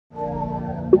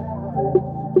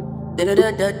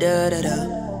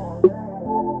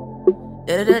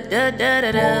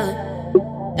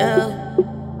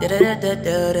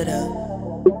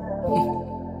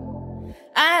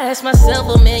I ask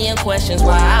myself a million questions.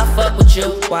 Why I fuck with you,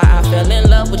 why I fell in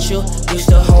love with you. Used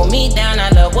to hold me down, I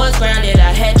love was grounded,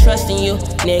 I had trust in you.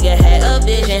 Nigga had a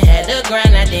vision, had the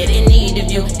grind, I didn't need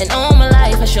of you. And all my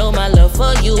life I showed my love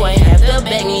for you, ain't have to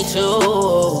beg me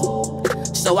to.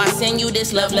 So I send you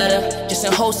this love letter, just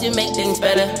in hopes it make things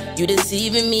better. You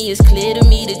deceiving me, it's clear to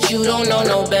me that you don't know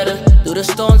no better. Through the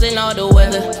storms and all the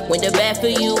weather, went the bad for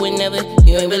you whenever.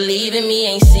 You ain't believe in me,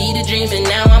 ain't see the dreams, and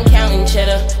now I'm counting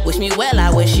cheddar. Wish me well,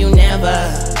 I wish you never,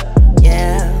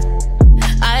 yeah.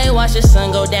 I watched the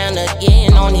sun go down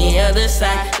again on the other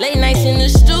side. Late nights in the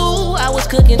stew, I was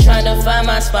cooking, trying to find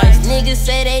my spice. Niggas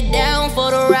say they down for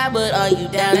the ride, but are you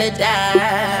down to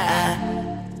die?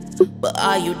 But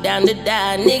are you down to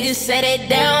die? Niggas say they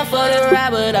down for the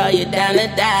ride, but are you down to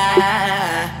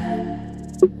die?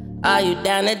 Are you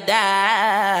down to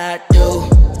die? Do,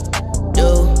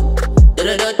 do, do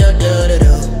do do do do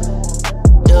do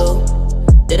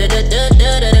do do do do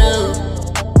do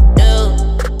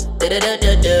do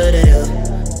do do do do.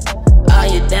 Are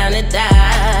you down to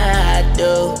die?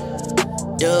 Do,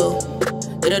 do,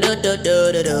 do do do do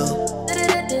do do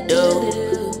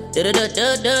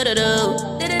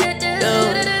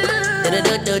do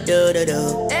do do do do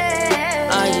do.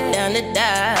 Are you down to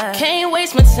die? Can't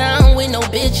waste my time with no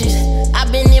bitches.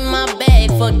 I've been in my bag,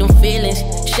 fuck them feelings.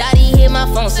 Shawty hit my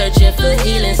phone searching for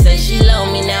healing. Say she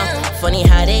love me now. Funny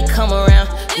how they come around.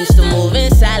 Used to move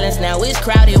in silence, now it's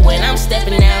crowded when I'm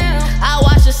stepping out. I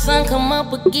watch the sun come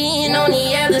up again on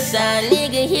the other side.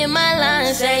 Nigga hit my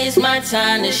line, say it's my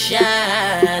time to shine.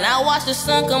 I watch the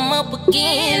sun come up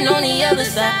again on the other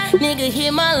side. Nigga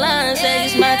hit my line, say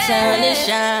it's my time to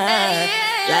shine.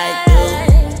 Like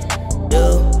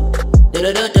do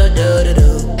do do do do do do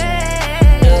do.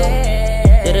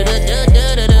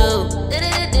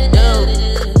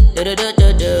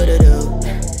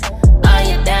 Are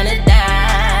you down to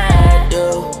die? Do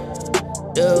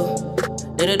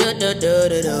do do do do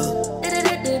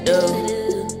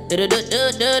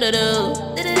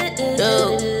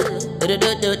do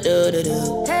do do do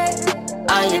do.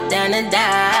 Are you down to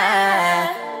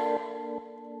die?